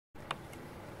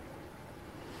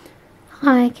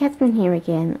Hi, Catherine here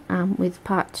again with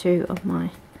part 2 of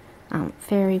my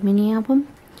fairy mini album.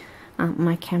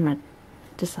 My camera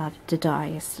decided to die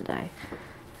yesterday,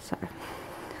 so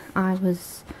I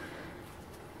was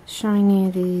showing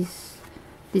you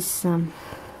this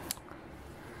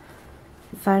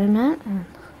photo mat and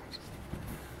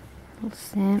little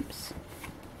stamps,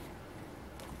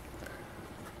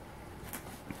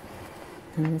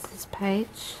 and there's this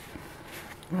page.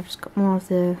 I've just got more of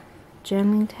the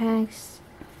journaling tags.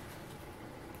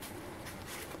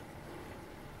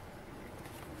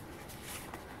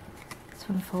 This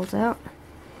one folds out.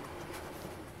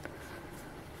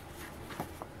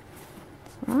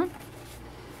 That's right.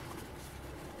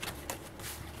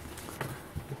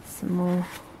 Some more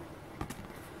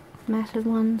matted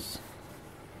ones.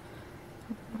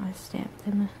 I stamped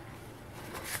them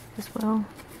as well.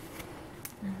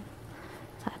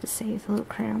 It's hard to see with a little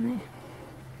crown there.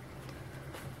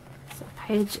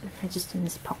 Page, and they're just in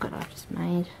this pocket I've just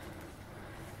made.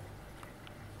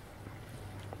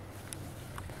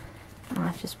 And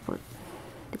I've just put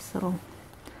this little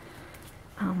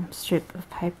strip of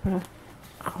paper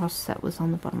across that was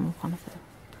on the bottom of one of the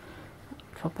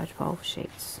 12 by 12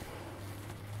 sheets.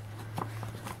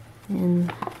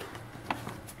 And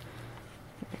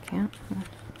count.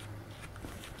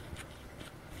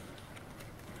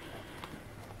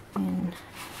 And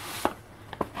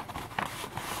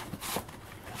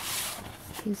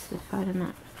here's the photo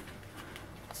mat.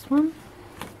 This one.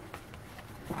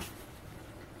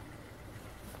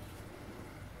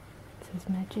 This is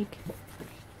magic.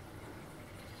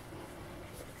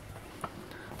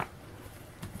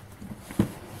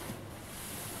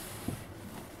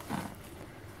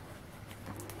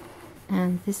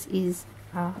 And this is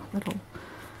a little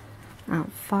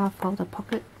file folder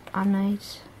pocket I made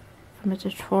from a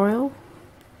tutorial,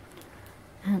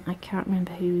 and I can't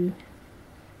remember who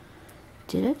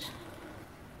did it.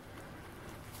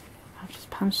 I've just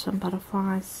punched some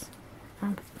butterflies,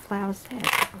 flowers there.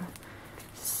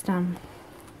 Just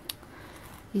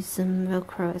use some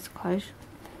Velcro as closure,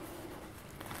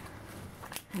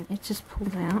 and it just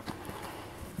pulls out.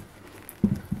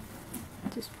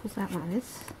 It just pulls out like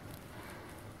this,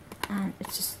 and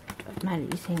it's just I've made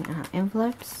it using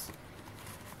envelopes,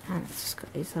 and it's just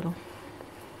got these little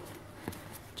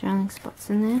journaling spots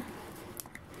in there.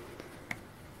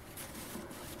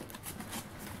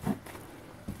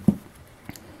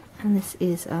 And this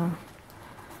is I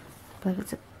believe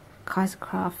it's a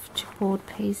Kaisercraft chipboard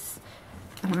piece,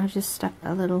 and I've just stuck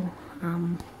a little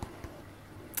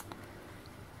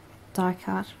die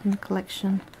cut from the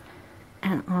collection,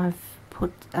 and I've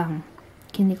put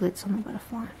Kindy Glitz on the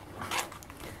butterfly.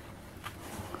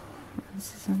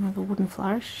 This is another wooden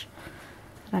flourish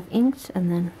that I've inked,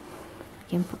 and then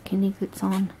again put Kindy Glitz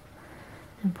on,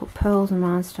 and put pearls and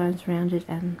rhinestones around it,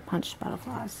 and punched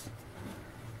butterflies.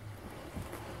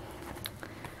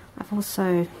 I've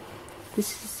also,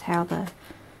 this is how the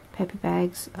paper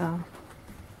bags are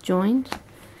joined,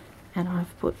 and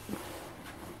I've put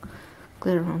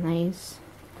glitter on these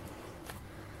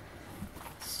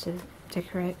just to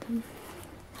decorate them.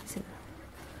 So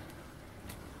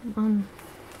one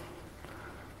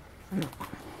and that one.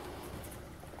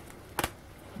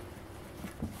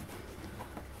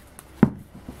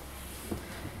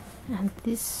 And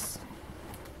this,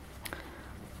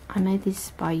 I made this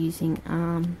by using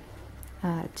a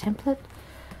template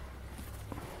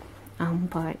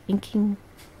by inking.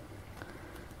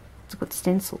 It's got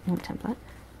stencil ink template.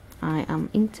 I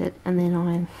inked it, and then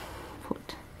I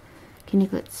put Kindy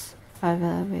Glitz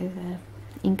over where the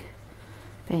ink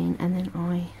been, and then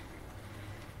I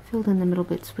filled in the middle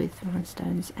bits with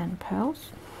rhinestones and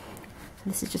pearls. So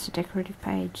this is just a decorative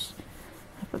page.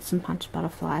 I've got some punched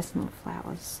butterflies and little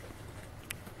flowers.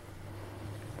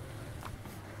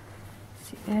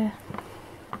 See there?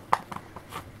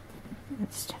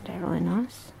 It's turned out really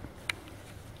nice.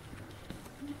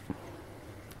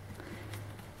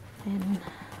 And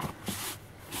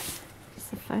here's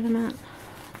the photo mat,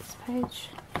 this page.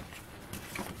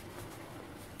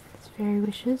 It's fairy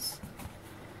wishes,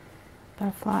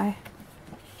 butterfly,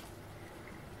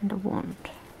 and a wand.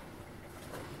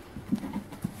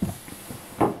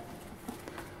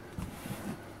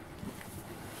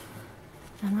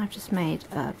 And I've just made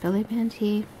a belly band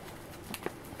here.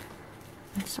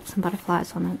 I stuck some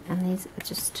butterflies on it, and these are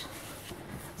just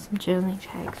some journaling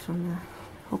tags from the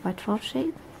 12 by 12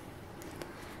 sheet.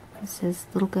 It says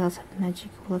little girls have magic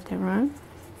all of their own,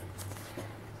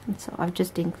 and so I've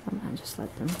just inked them and just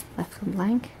left them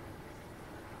blank.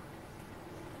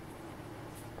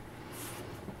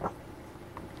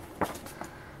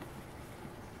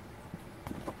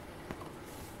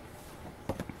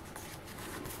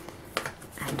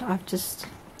 and I've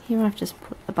just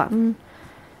put a button,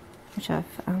 which I've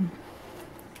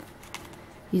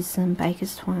used some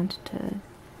baker's twine to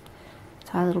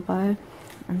tie a little bow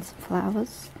and some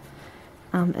flowers.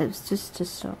 It was just to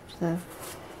stop the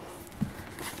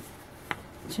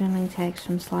journaling tags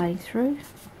from sliding through.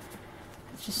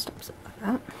 It just stops it like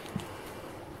that.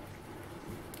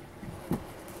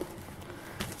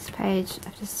 This page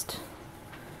I've just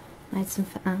made some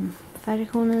photo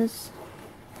corners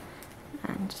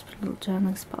and just put a little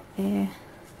journaling spot there.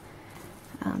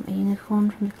 A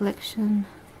unicorn from the collection,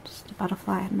 just a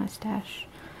butterfly and my stash.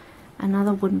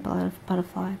 Another wooden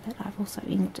butterfly that I've also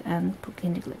inked and put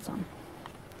candy glids on.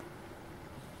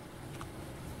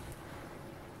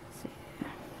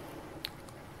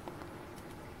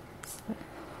 So,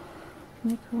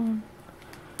 unicorn.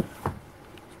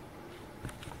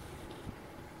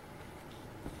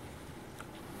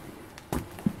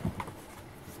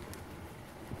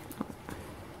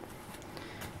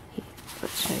 Here,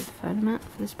 let's show you the photo mat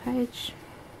for this page.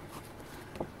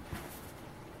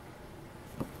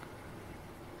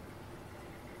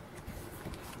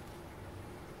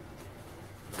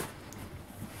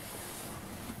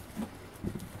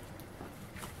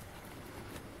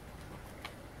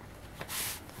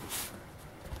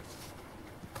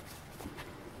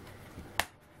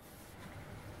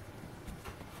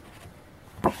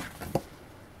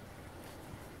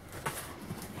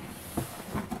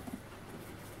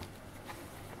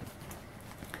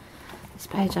 This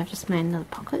page I've just made another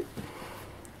pocket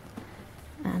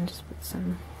and just put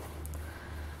some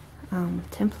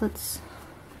templates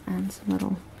and some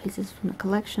little pieces from the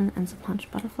collection and some punched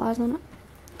butterflies on it,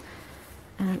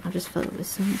 and I've just filled it with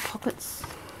some pockets,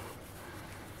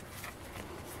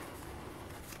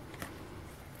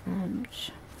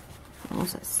 which are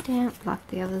also stamped like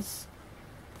the others.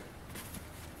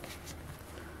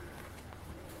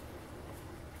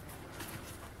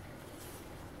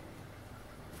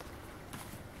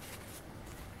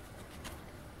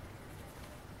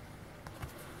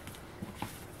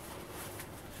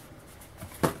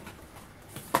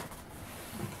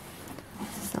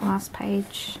 Last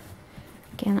page,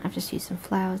 again I've just used some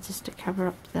flowers just to cover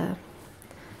up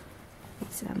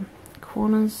these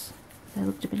corners. They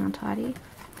looked a bit untidy.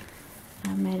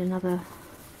 I made another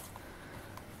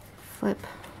flip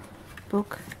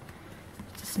book,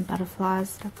 just some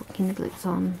butterflies that I put candy glids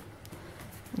on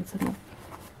and some more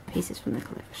pieces from the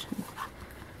collection.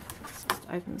 It just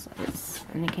opens like this,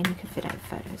 and again you can fit 8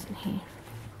 photos in here.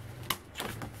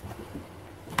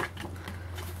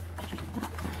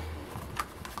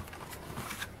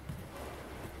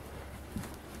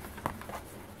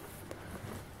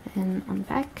 And on the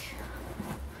back,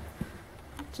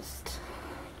 this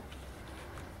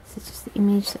is just the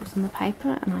image that was on the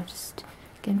paper, and I've just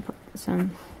again put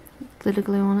some glitter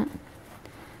glue on it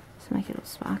to make it all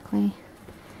sparkly.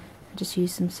 I just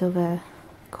used some silver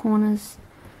corner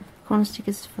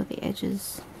stickers for the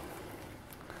edges,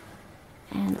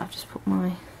 and I've just put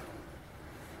my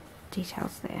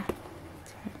details there.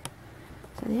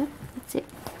 So yeah, that's it.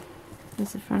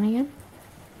 There's the front again.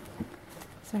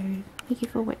 So thank you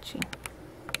for watching.